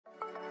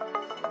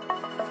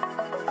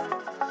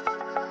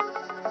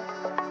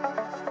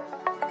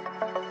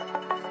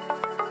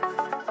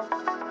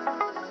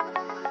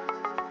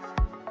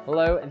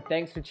Hello and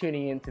thanks for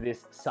tuning in to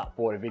this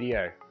SUPboarder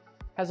video.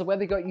 Has the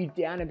weather got you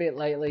down a bit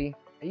lately?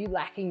 Are you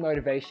lacking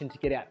motivation to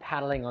get out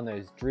paddling on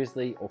those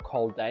drizzly or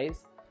cold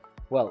days?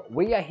 Well,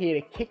 we are here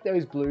to kick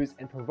those blues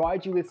and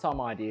provide you with some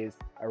ideas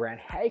around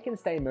how you can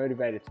stay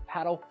motivated to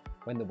paddle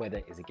when the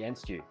weather is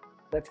against you.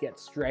 Let's get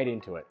straight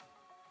into it.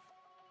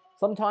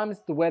 Sometimes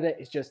the weather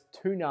is just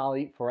too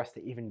gnarly for us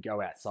to even go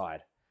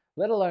outside,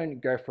 let alone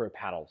go for a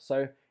paddle.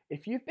 So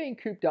if you've been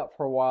cooped up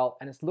for a while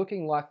and it's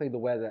looking likely the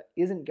weather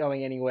isn't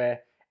going anywhere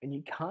and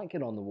you can't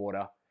get on the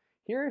water,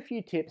 here are a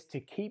few tips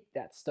to keep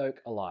that stoke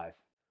alive.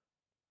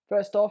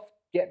 First off,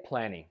 get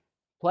planning.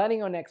 Planning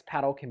your next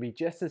paddle can be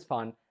just as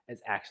fun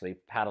as actually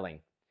paddling.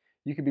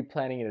 You could be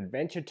planning an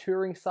adventure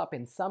touring SUP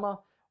in summer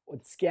or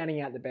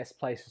scouting out the best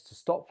places to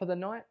stop for the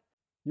night.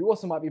 You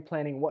also might be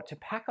planning what to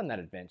pack on that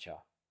adventure.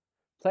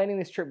 Planning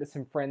this trip with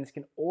some friends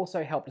can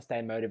also help to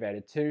stay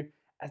motivated too,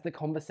 as the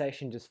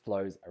conversation just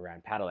flows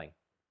around paddling.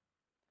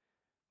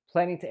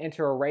 Planning to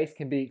enter a race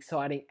can be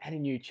exciting and a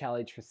new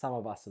challenge for some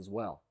of us as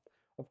well.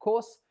 Of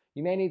course,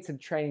 you may need some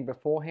training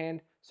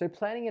beforehand, so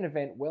planning an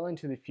event well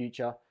into the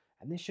future,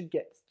 and this should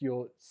get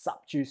your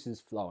SUP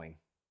juices flowing.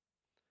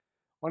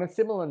 On a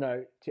similar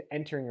note to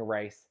entering a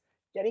race,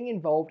 getting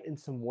involved in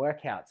some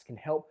workouts can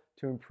help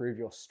to improve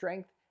your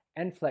strength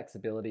and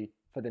flexibility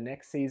for the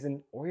next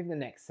season or even the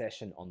next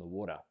session on the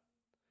water.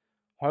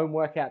 Home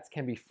workouts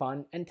can be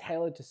fun and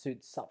tailored to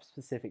suit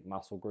SUP-specific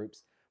muscle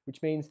groups,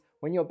 which means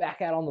when you're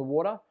back out on the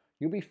water,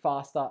 you'll be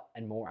faster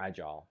and more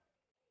agile.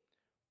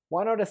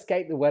 Why not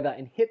escape the weather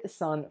and hit the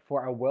sun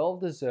for a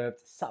well-deserved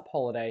SUP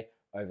holiday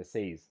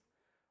overseas?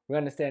 We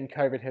understand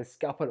COVID has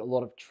scuppered a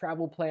lot of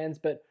travel plans,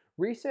 but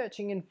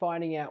researching and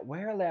finding out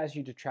where allows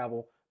you to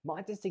travel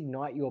might just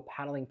ignite your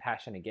paddling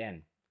passion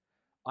again.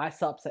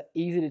 iSUPs are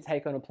easy to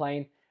take on a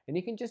plane, and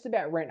you can just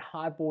about rent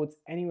hardboards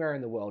anywhere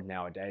in the world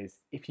nowadays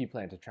if you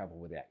plan to travel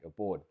without your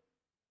board.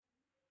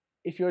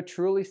 If you're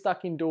truly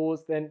stuck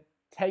indoors, then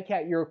take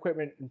out your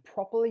equipment and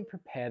properly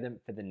prepare them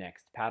for the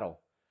next paddle.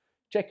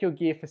 Check your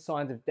gear for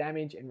signs of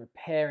damage and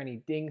repair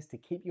any dings to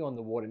keep you on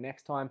the water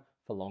next time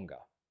for longer.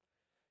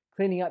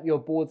 Cleaning up your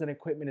boards and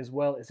equipment as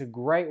well is a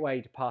great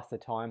way to pass the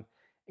time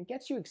and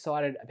gets you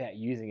excited about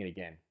using it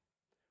again.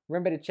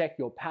 Remember to check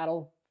your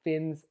paddle,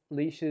 fins,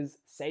 leashes,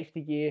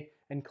 safety gear,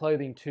 and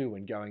clothing too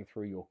when going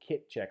through your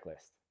kit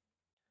checklist.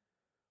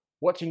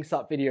 Watching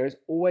SUP videos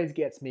always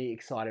gets me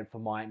excited for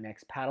my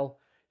next paddle.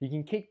 You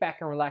can kick back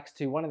and relax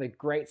to one of the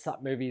great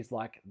SUP movies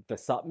like The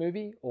SUP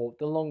Movie or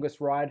The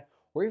Longest Ride,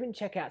 or even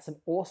check out some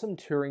awesome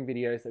touring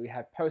videos that we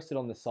have posted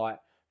on the site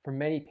from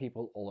many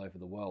people all over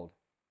the world.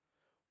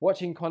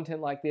 Watching content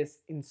like this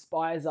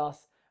inspires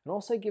us and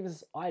also gives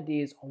us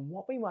ideas on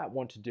what we might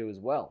want to do as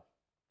well.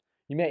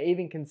 You may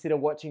even consider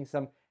watching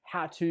some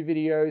how-to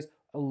videos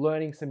or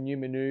learning some new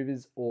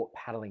maneuvers or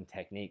paddling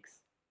techniques.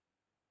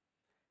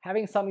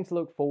 Having something to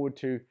look forward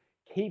to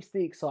keeps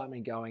the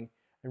excitement going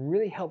and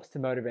really helps to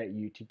motivate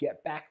you to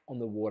get back on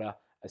the water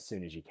as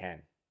soon as you can.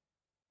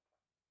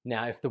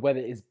 Now, if the weather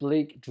is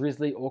bleak,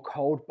 drizzly, or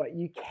cold, but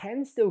you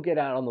can still get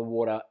out on the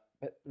water,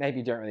 but maybe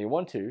you don't really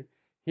want to,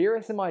 here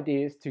are some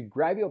ideas to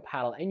grab your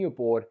paddle and your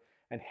board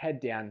and head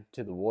down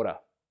to the water.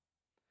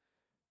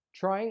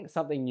 Trying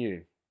something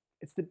new.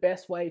 It's the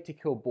best way to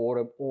kill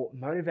boredom or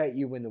motivate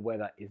you when the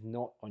weather is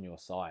not on your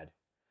side.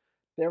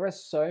 There are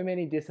so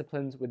many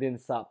disciplines within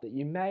SUP that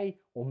you may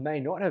or may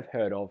not have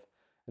heard of,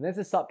 and there's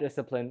a SUP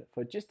discipline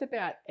for just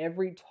about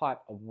every type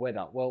of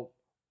weather, well,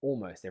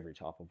 almost every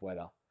type of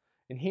weather.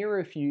 And here are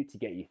a few to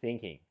get you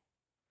thinking.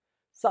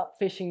 SUP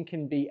fishing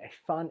can be a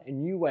fun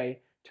and new way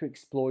to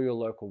explore your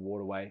local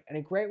waterway and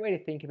a great way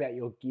to think about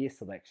your gear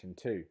selection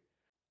too.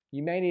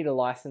 You may need a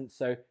license,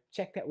 so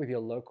check that with your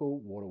local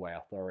waterway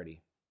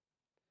authority.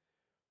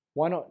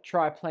 Why not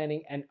try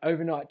planning an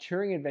overnight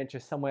touring adventure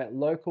somewhere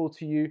local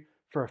to you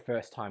for a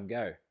first time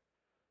go?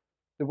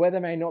 The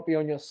weather may not be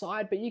on your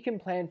side, but you can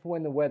plan for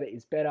when the weather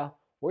is better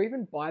or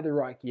even buy the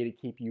right gear to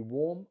keep you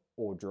warm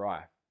or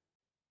dry.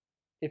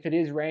 If it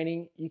is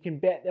raining, you can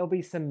bet there'll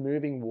be some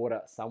moving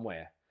water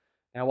somewhere.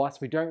 Now,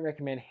 whilst we don't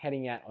recommend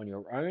heading out on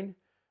your own,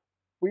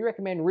 we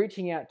recommend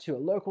reaching out to a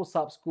local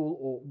SUP school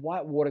or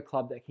whitewater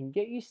club that can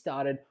get you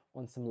started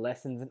on some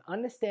lessons and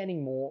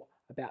understanding more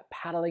about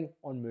paddling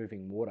on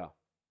moving water.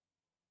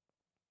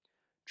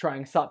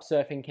 Trying SUP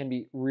surfing can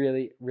be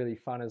really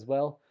fun as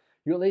well.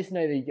 You at least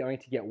know that you're going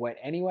to get wet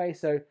anyway,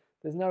 so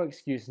there's no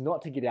excuse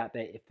not to get out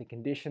there if the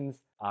conditions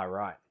are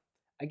right.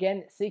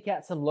 Again, seek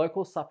out some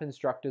local SUP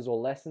instructors or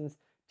lessons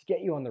to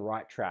get you on the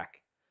right track.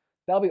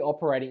 They'll be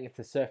operating if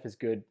the surf is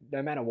good,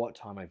 no matter what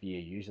time of year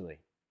usually.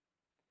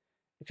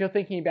 If you're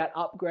thinking about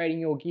upgrading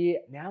your gear,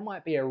 now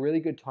might be a really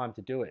good time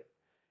to do it.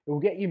 It will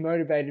get you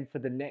motivated for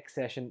the next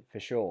session for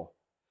sure.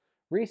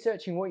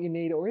 Researching what you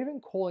need or even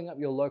calling up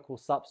your local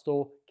SUP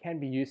store can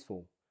be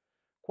useful.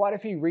 Quite a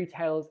few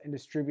retailers and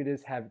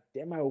distributors have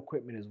demo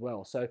equipment as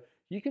well, so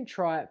you can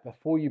try it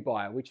before you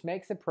buy it, which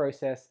makes the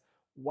process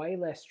way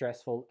less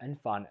stressful and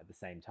fun at the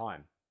same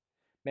time.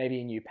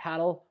 Maybe a new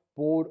paddle,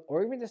 board,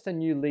 or even just a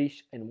new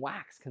leash and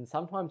wax can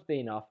sometimes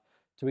be enough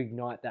to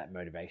ignite that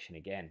motivation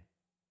again.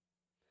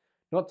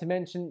 Not to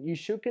mention, you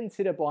should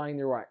consider buying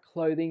the right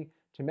clothing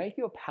to make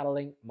your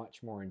paddling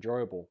much more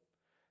enjoyable.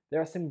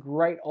 There are some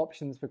great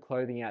options for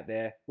clothing out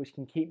there which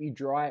can keep you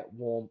dry,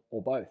 warm,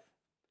 or both.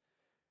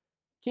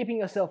 Keeping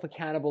yourself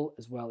accountable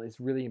as well is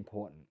really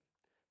important.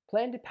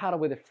 Plan to paddle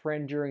with a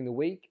friend during the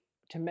week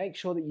to make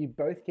sure that you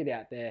both get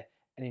out there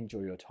and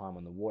enjoy your time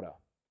on the water.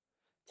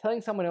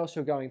 Telling someone else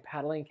you're going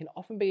paddling can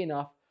often be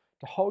enough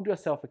to hold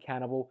yourself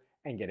accountable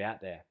and get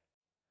out there.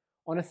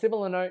 On a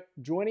similar note,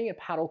 joining a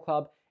paddle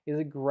club is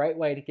a great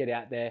way to get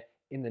out there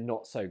in the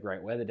not so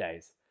great weather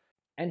days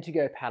and to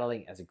go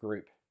paddling as a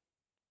group.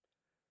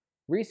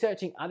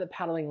 Researching other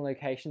paddling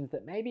locations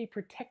that may be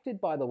protected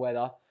by the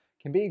weather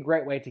can be a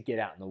great way to get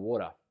out in the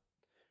water.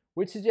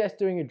 We'd suggest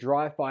doing a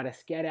drive-by to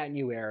scout out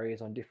new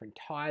areas on different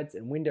tides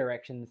and wind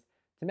directions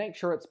to make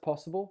sure it's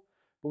possible,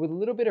 but with a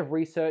little bit of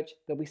research,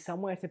 there'll be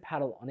somewhere to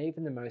paddle on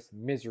even the most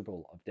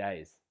miserable of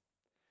days.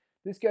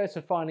 This goes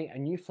for finding a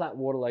new flat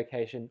water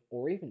location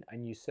or even a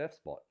new surf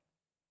spot.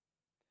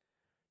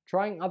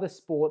 Trying other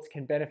sports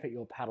can benefit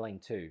your paddling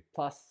too.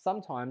 Plus,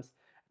 sometimes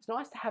it's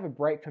nice to have a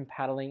break from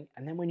paddling,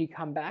 and then when you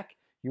come back,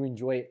 you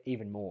enjoy it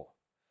even more.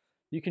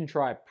 You can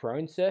try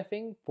prone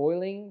surfing,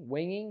 foiling,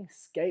 winging,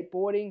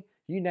 skateboarding,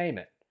 you name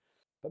it.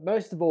 But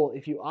most of all,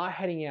 if you are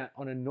heading out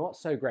on a not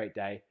so great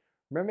day,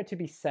 remember to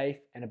be safe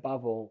and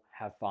above all,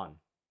 have fun.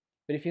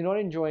 But if you're not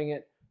enjoying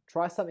it,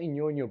 try something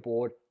new on your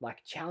board,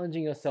 like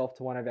challenging yourself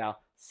to one of our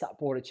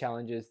SUPboarder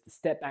challenges, the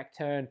step back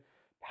turn,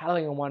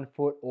 paddling on one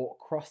foot, or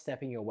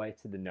cross-stepping your way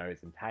to the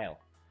nose and tail.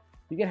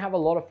 You can have a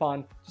lot of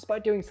fun just by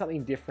doing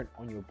something different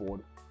on your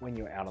board when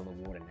you're out on the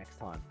water next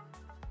time.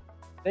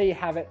 There you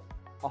have it,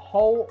 a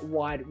whole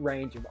wide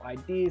range of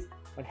ideas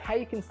on how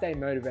you can stay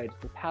motivated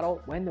to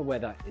paddle when the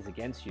weather is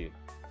against you.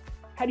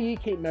 How do you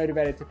keep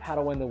motivated to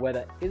paddle when the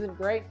weather isn't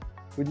great?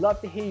 We'd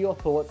love to hear your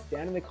thoughts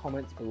down in the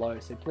comments below,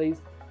 so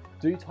please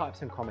do type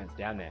some comments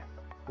down there.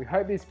 We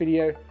hope this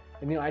video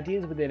and the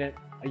ideas within it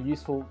are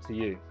useful to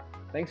you.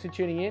 Thanks for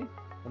tuning in,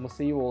 and we'll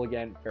see you all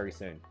again very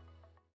soon.